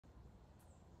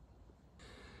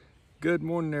Good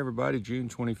morning, everybody. June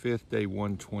 25th, day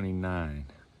 129.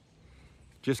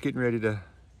 Just getting ready to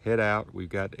head out. We've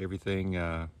got everything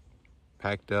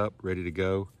packed up, ready to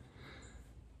go.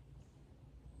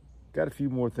 Got a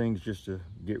few more things just to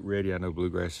get ready. I know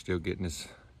Bluegrass is still getting his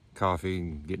coffee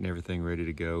and getting everything ready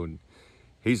to go. And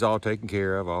he's all taken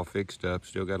care of, all fixed up.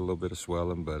 Still got a little bit of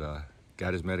swelling, but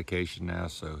got his medication now,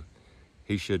 so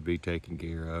he should be taken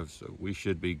care of. So we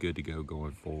should be good to go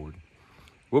going forward.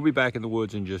 We'll be back in the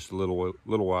woods in just a little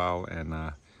while,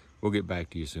 and we'll get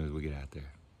back to you as soon as we get out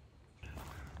there.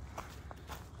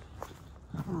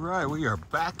 All right, we are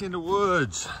back in the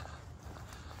woods.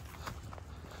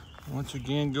 Once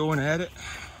again, going at it.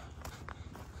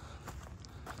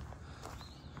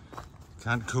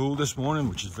 Kind of cool this morning,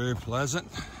 which is very pleasant.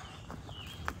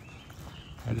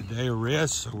 Had a day of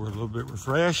rest, so we're a little bit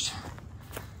refreshed.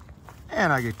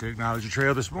 And I get to acknowledge the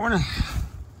trail this morning.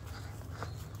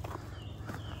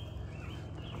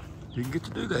 Didn't get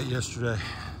to do that yesterday.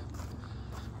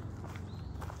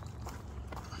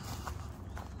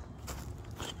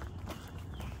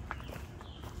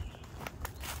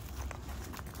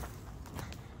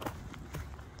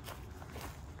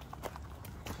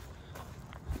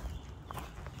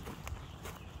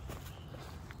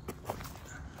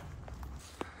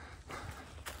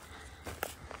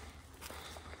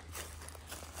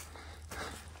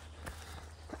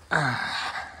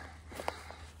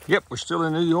 Yep, we're still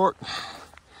in New York,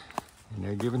 and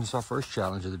they're giving us our first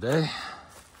challenge of the day.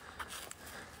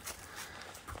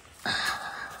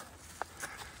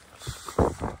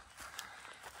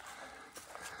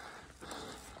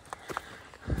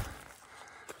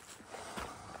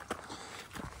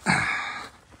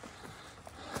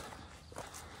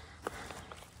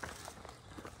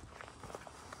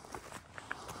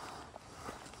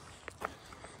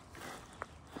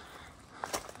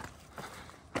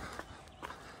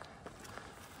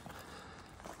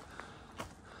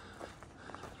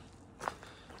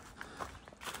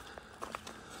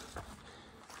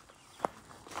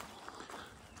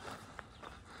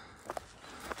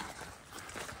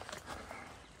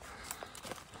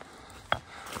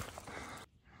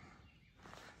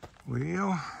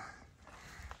 Well,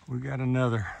 we got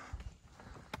another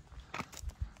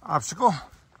obstacle,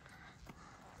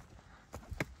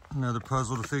 another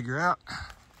puzzle to figure out.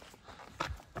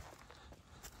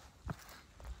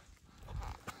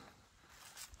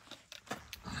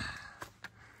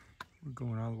 We're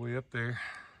going all the way up there.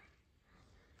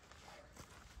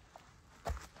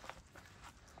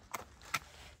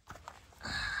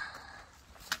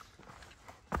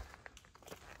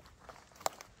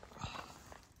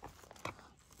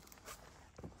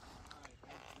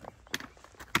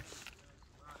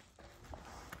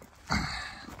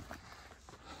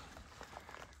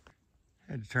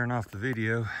 Had to turn off the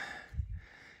video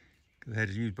because I had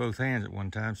to use both hands at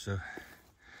one time, so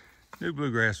knew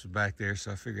Bluegrass was back there,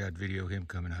 so I figured I'd video him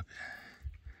coming up.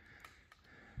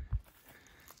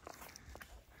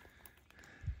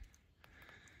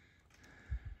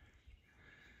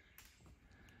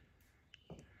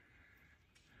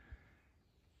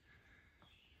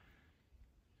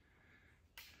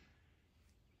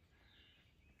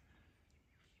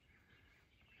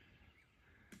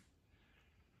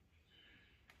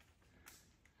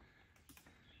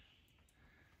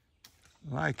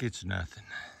 Like it's nothing.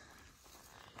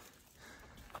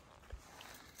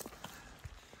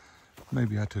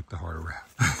 Maybe I took the harder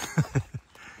route.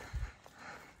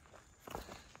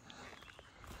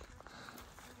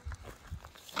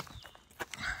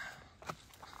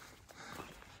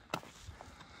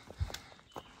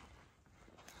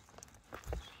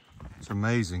 It's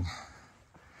amazing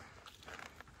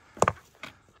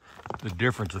the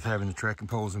difference of having the trekking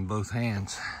poles in both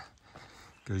hands,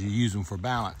 because you use them for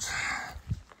balance.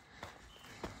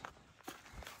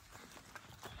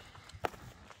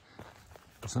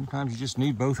 Sometimes you just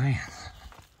need both hands.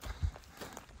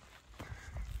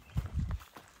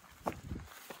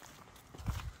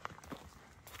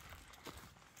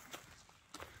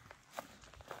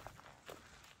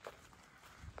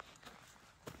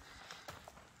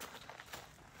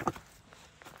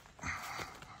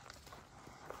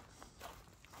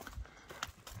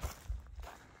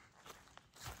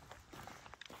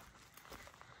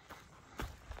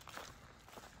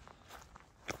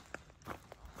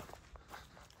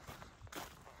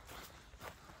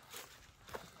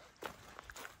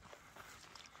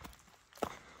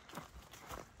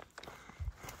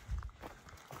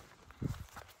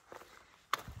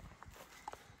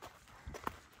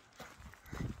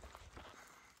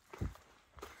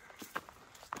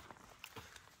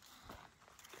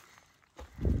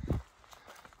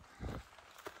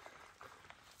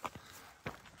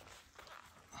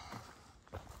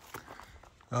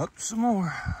 Up some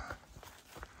more.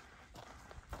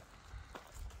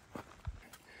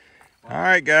 All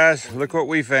right, guys, look what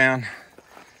we found.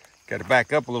 Got to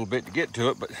back up a little bit to get to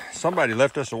it, but somebody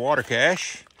left us a water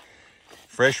cache.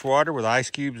 Fresh water with ice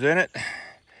cubes in it.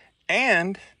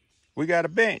 And we got a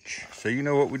bench. So you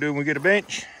know what we do when we get a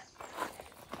bench?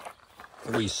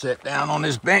 We sit down on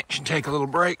this bench and take a little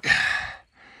break.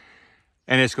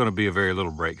 And it's going to be a very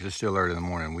little break because it's still early in the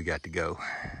morning and we got to go.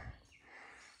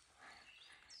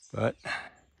 But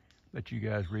let you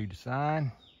guys read the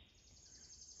sign.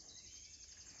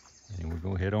 And we're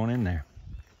going to head on in there.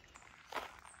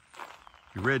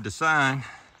 You read the sign.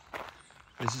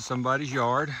 This is somebody's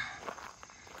yard.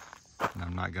 And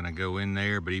I'm not going to go in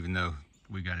there, but even though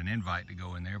we got an invite to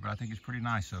go in there, but I think it's pretty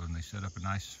nice of them. They set up a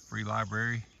nice free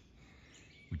library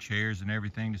with chairs and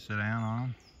everything to sit down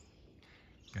on.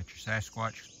 Got your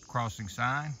Sasquatch crossing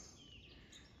sign.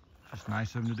 Just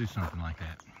nice of them to do something like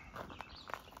that.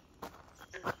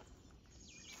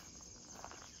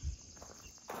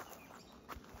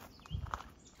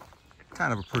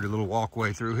 Kind of a pretty little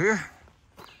walkway through here.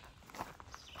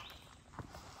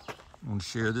 I want to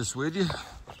share this with you.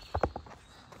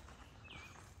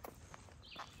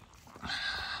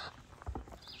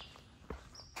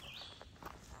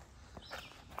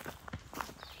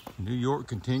 New York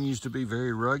continues to be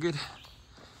very rugged,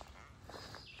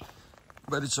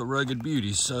 but it's a rugged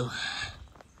beauty, so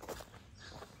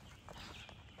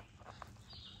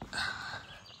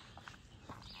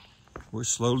we're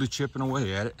slowly chipping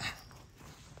away at it.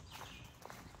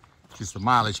 Just the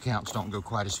mileage counts don't go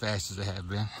quite as fast as they have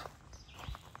been.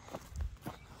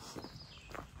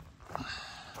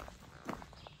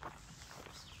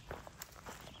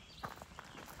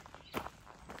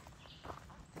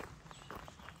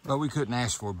 But we couldn't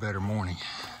ask for a better morning.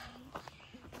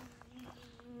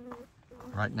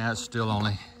 Right now it's still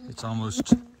it's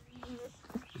almost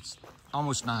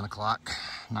 9 o'clock,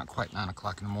 not quite 9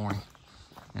 o'clock in the morning,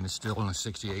 and it's still only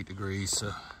 68 degrees,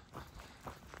 so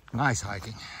nice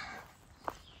hiking.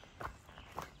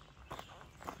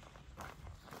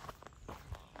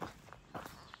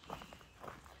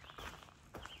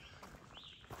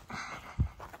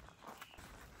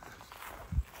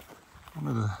 One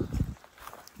of the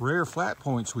rare flat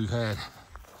points we've had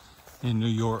in New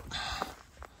York.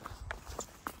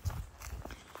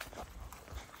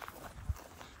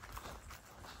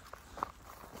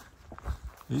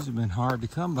 These have been hard to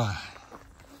come by.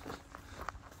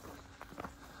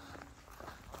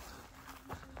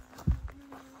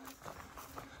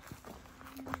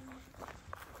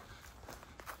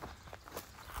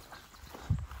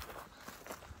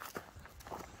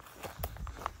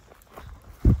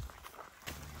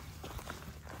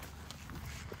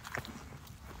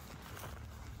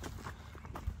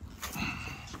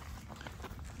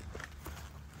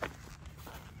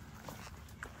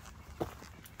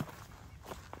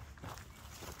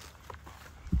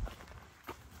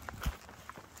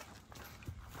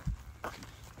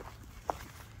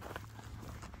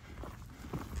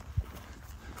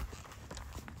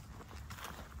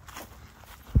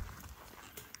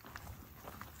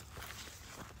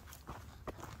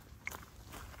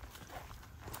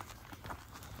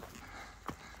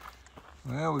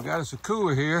 Well, we got us a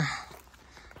cooler here.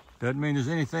 Doesn't mean there's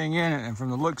anything in it, and from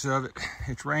the looks of it,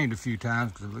 it's rained a few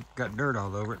times because it got dirt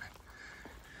all over it.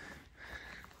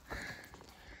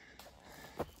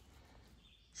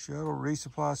 Shuttle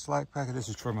resupply slack packet. This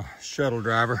is from a shuttle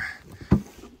driver.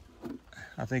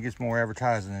 I think it's more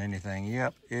advertising than anything.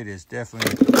 Yep, it is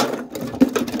definitely.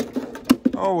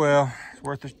 Oh well,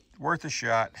 it's worth a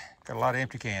shot. Got a lot of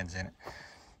empty cans in it.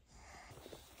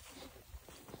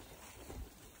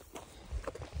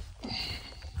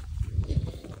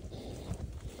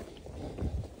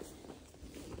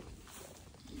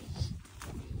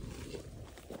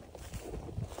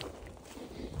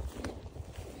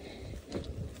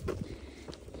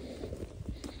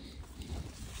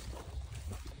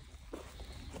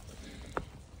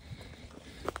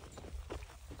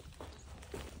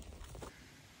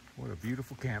 What a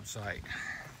beautiful campsite.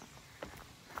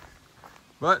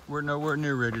 But we're nowhere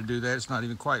near ready to do that. It's not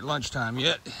even quite lunchtime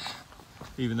yet,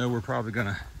 even though we're probably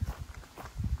gonna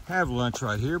have lunch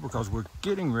right here because we're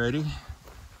getting ready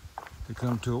to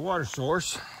come to a water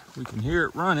source. We can hear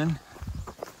it running.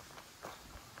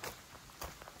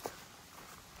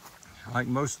 Like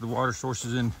most of the water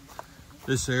sources in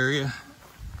this area,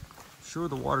 sure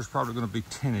the water's probably gonna be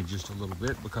tinted just a little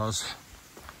bit because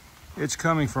it's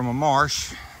coming from a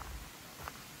marsh,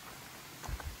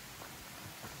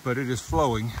 but it is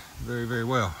flowing very, very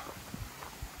well,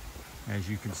 as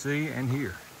you can see and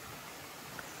hear.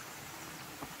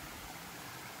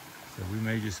 So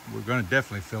we're gonna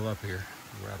definitely fill up here.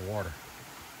 We're out of water.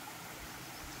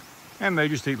 And may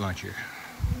just eat lunch here.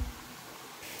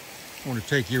 I want to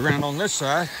take you around on this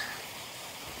side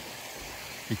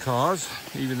because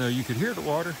even though you could hear the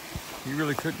water, you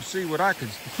really couldn't see what I could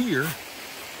hear.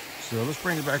 So let's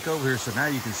bring it back over here so now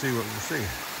you can see what we're seeing.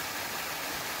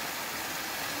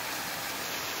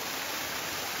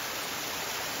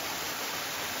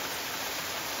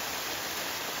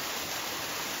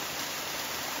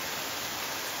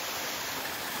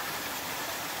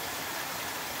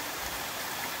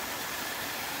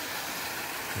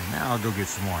 Okay, now I'll go get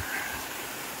some water.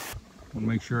 I want to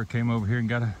make sure I came over here and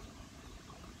got a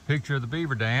picture of the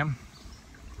beaver dam.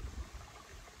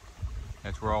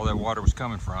 That's where all that water was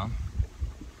coming from.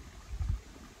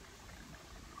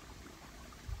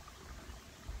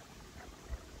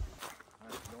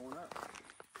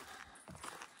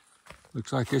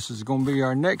 Looks like this is going to be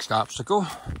our next obstacle.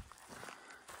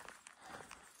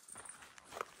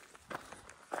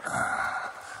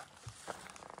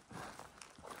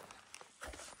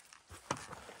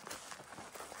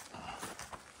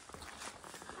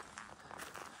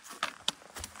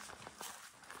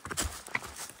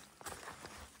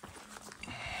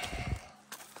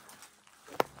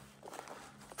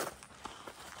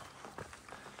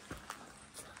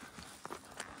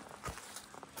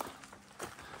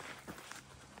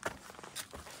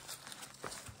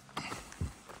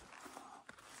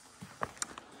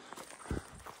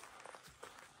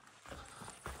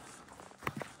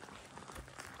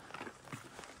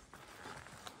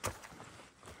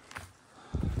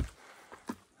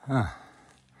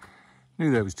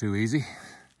 Knew that was too easy.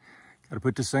 Got to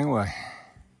put this thing away.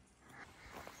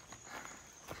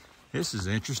 This is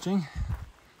interesting.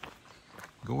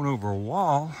 Going over a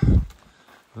wall.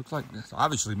 Looks like it's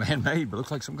obviously man-made, but looks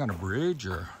like some kind of bridge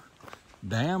or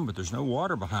dam, but there's no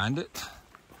water behind it.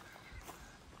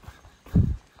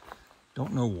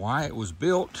 Don't know why it was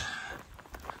built.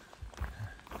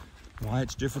 Why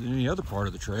it's different than any other part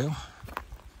of the trail.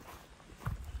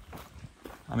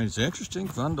 I mean, it's interesting,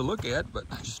 fun to look at, but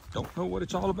I just don't know what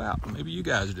it's all about. Maybe you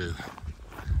guys do.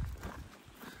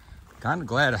 Kind of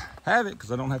glad I have it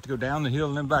because I don't have to go down the hill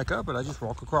and then back up it. I just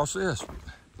walk across this.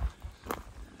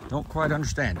 Don't quite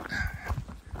understand it.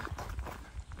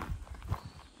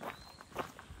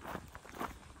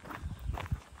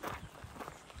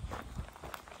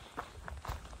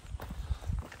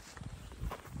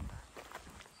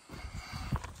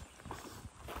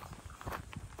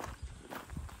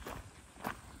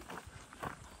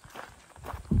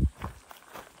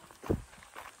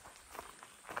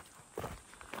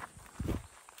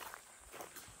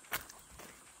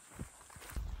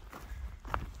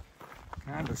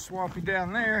 Kind of swampy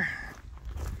down there.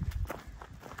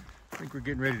 I think we're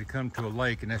getting ready to come to a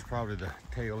lake, and that's probably the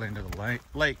tail end of the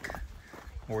lake,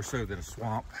 more so than a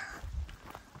swamp.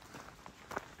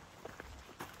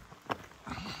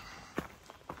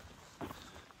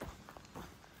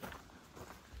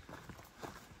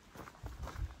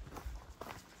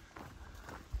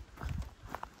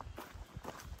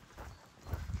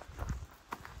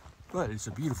 But it's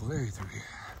a beautiful area through here.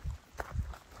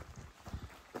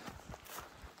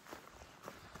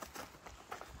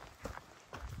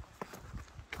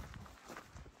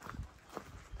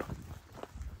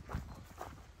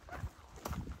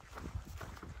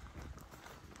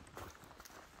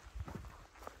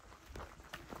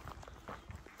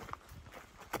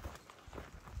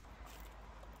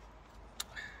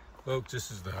 Folks,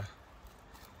 this is the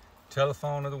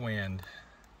telephone of the wind. I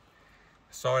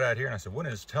saw it out here and I said, what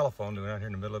is a telephone doing out here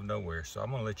in the middle of nowhere? So I'm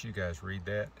gonna let you guys read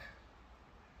that.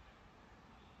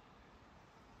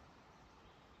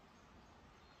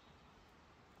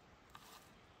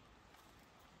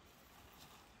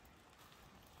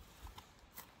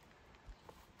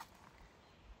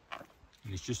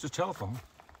 And it's just a telephone.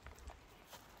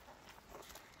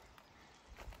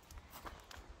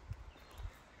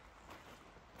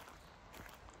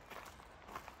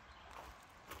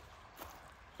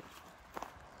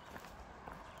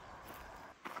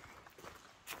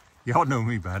 Y'all know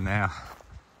me by now.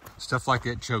 Stuff like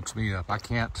that chokes me up. I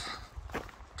can't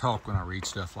talk when I read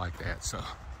stuff like that. So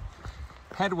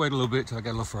had to wait a little bit till I got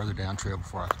a little further down trail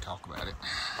before I could talk about it.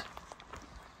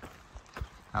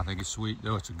 I think it's sweet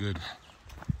though. It's a good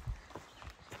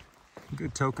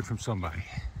token from somebody.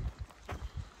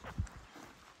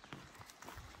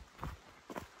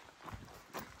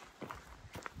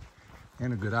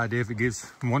 And a good idea if it gives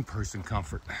one person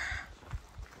comfort.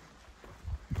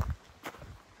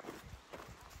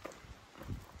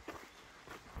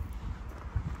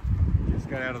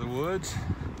 Got out of the woods,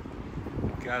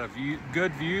 got a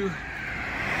good view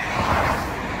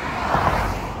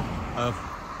of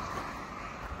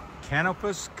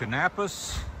Canopus. I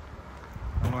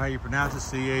don't know how you pronounce it,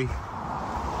 C-A-C-O-N-A-P-U-S.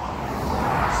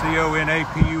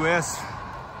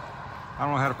 I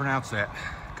don't know how to pronounce that.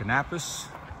 Canopus.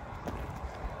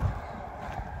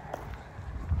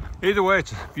 Either way,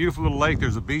 it's a beautiful little lake.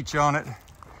 There's a beach on it.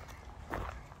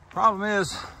 Problem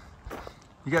is,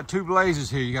 you got two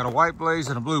blazes here. You got a white blaze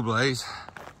and a blue blaze.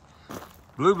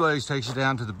 Blue blaze takes you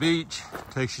down to the beach,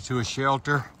 takes you to a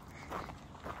shelter,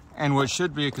 and what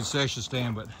should be a concession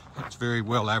stand, but it's very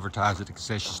well advertised that the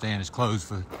concession stand is closed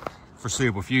for the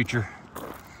foreseeable future.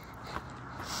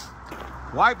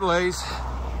 White blaze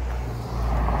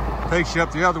takes you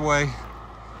up the other way,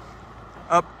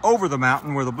 up over the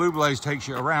mountain, where the blue blaze takes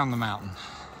you around the mountain.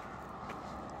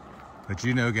 But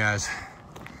you know, guys,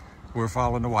 we're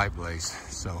following the white blaze,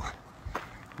 so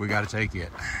we got to take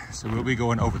it. So we'll be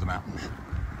going over the mountain.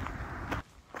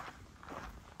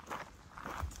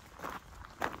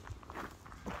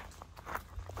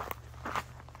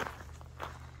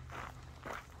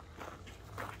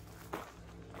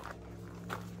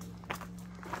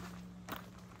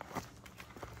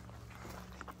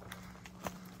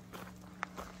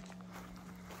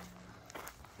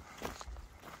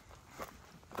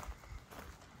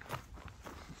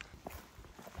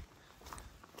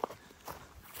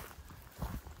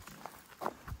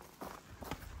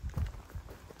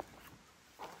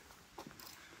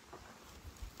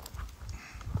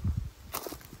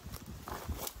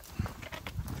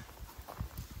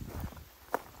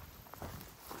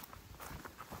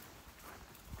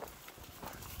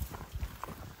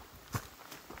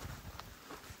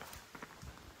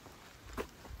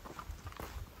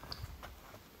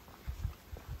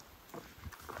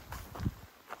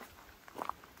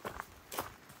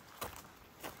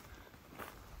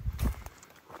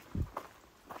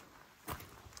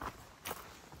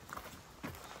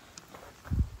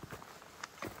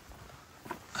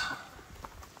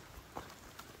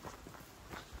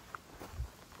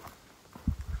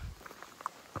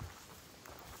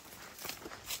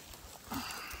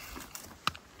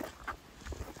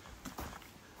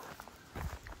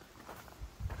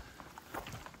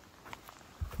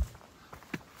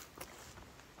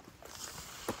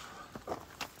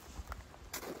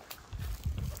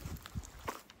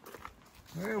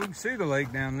 Well, we can see the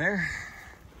lake down there.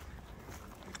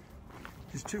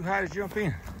 Just too high to jump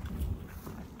in.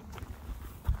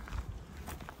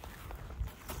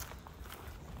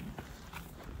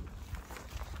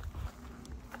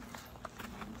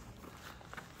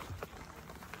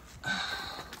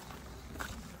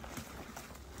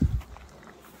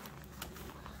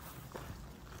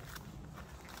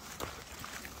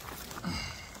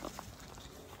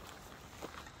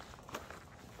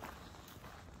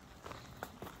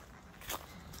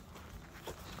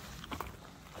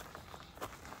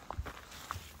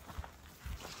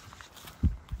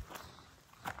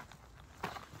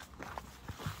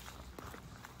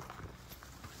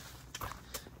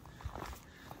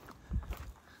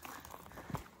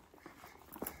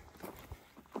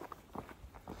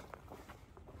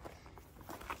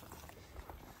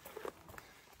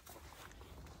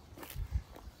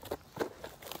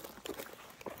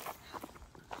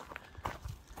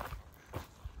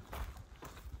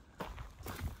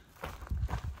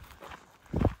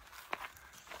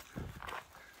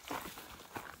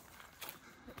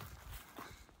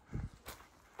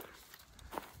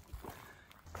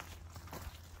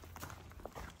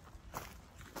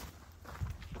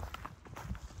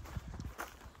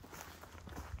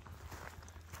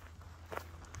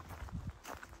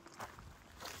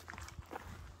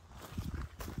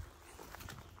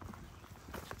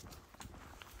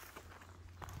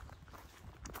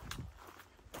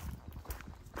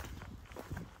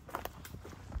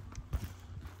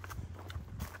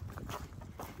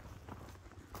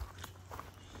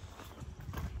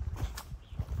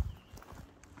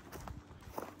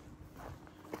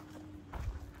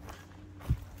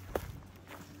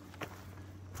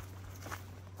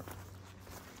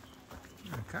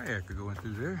 Kayaker going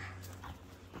through there.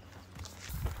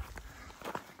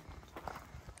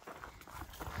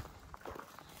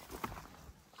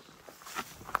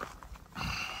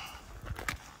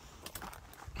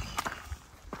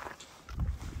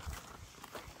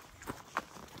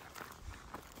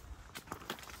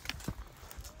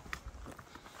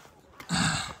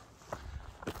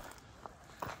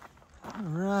 All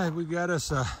right, we got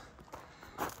us a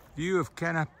view of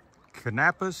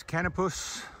Canopus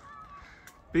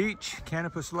Beach,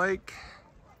 Canopus Lake.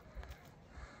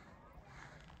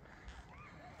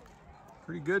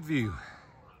 Pretty good view.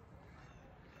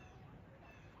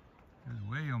 There's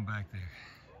way on back there.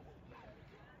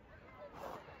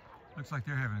 Looks like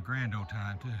they're having a grand old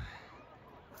time too.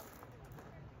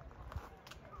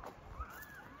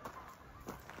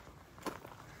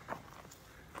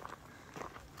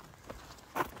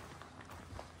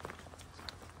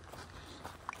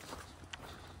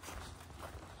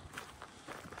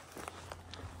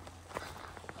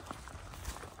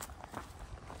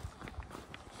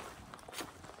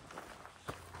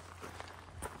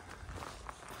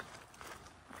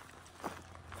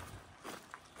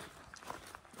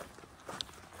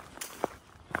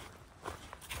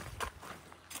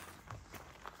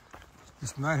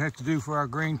 This might have to do for our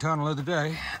green tunnel of the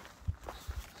day.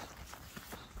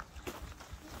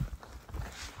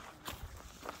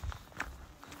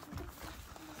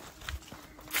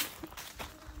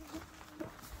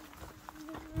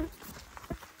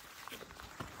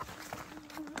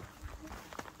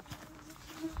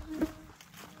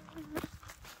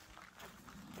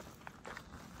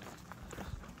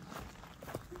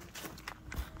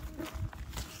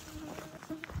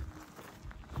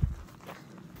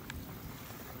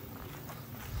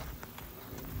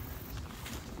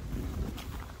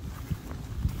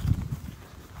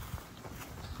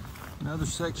 Another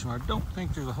section where I don't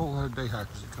think there's a whole lot of day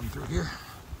hikers that come through here.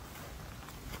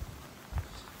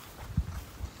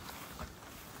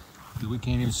 We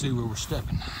can't even see where we're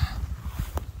stepping.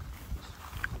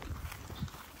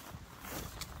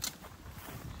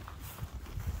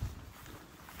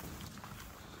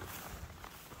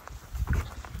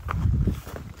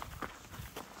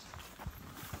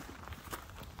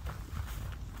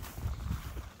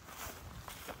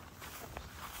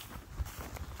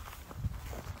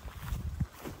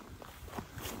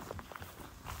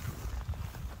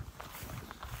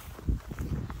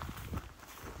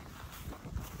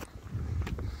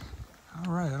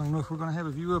 All right, I don't know if we're gonna have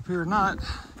a view up here or not,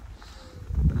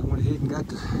 but I went ahead and got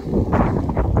the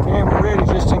camera ready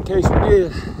just in case we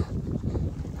did.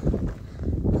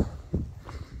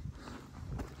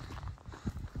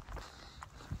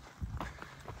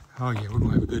 Oh yeah, we're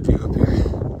gonna have a good view up here,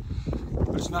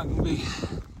 but it's not gonna be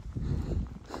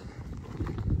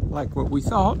like what we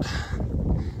thought,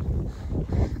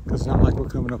 because it's not like we're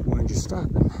coming up one and just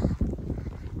stopping.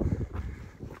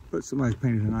 But somebody's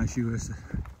painted a nice USA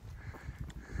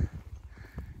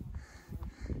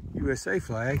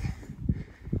flag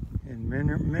in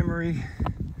memory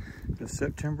of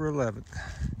September 11th.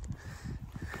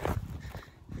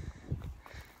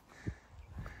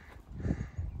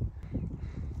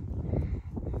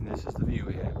 And this is the view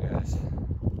we have, guys.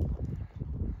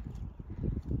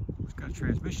 It's got a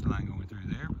transmission line going through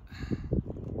there,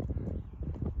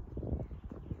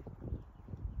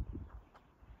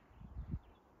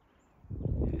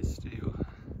 but it is still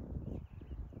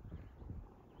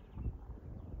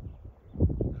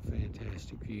a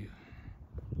fantastic view.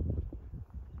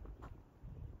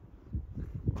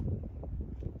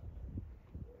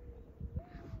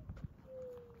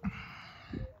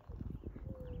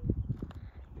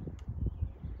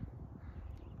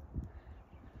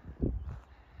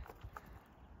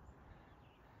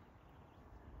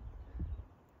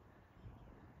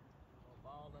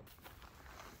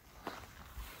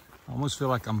 I almost feel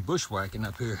like I'm bushwhacking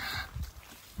up here.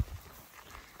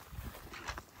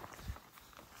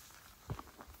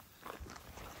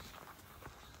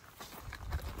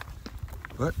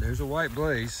 But there's a white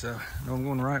blaze, so I know I'm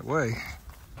going the right way.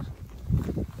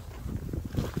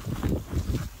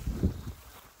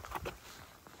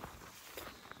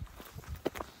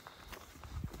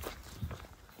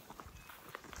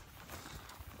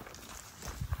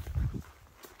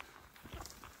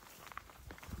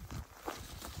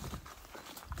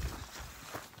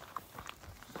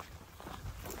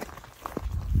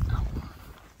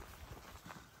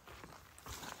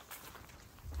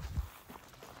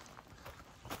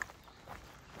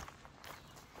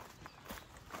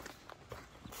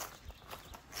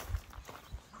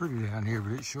 Pretty down here,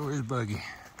 but it sure is buggy.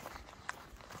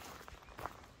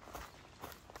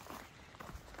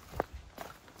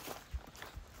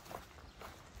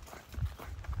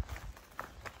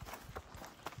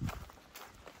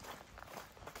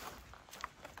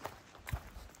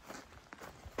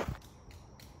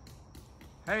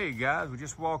 Hey guys, we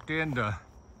just walked into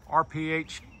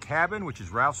RPH Cabin, which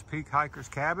is Ralph's Peak Hikers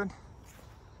Cabin.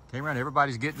 Came around,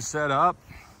 everybody's getting set up.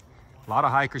 A lot of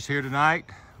hikers here tonight.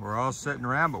 We're all sitting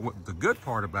around, but what the good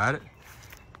part about it,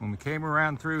 when we came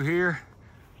around through here,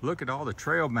 look at all the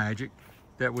trail magic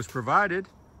that was provided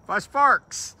by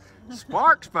Sparks.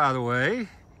 Sparks, by the way,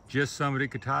 just summited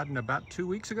Katahdin about 2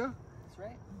 weeks ago. That's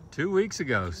right. 2 weeks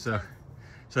ago. So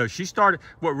So she started,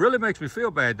 what really makes me feel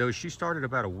bad though, is she started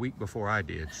about a week before I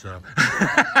did, so.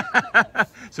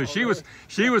 So she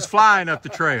was flying up the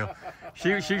trail.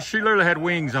 She literally had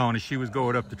wings on as she was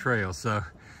going up the trail, so.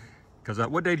 Because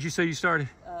what day did you say you started?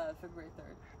 February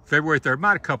 3rd. February 3rd,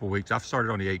 about a couple weeks. I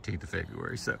started on the 18th of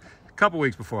February, so a couple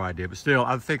weeks before I did, but still,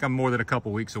 I think I'm more than a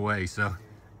couple weeks away, so.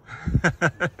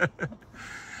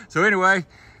 So anyway,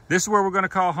 this is where we're gonna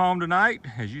call home tonight.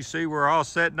 As you see, we're all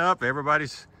setting up.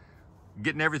 Everybody's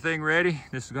getting everything ready.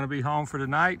 This is gonna be home for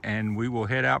tonight, and we will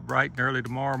head out bright and early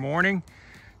tomorrow morning.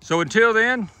 So until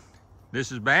then,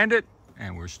 this is Bandit,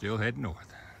 and we're still heading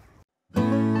north.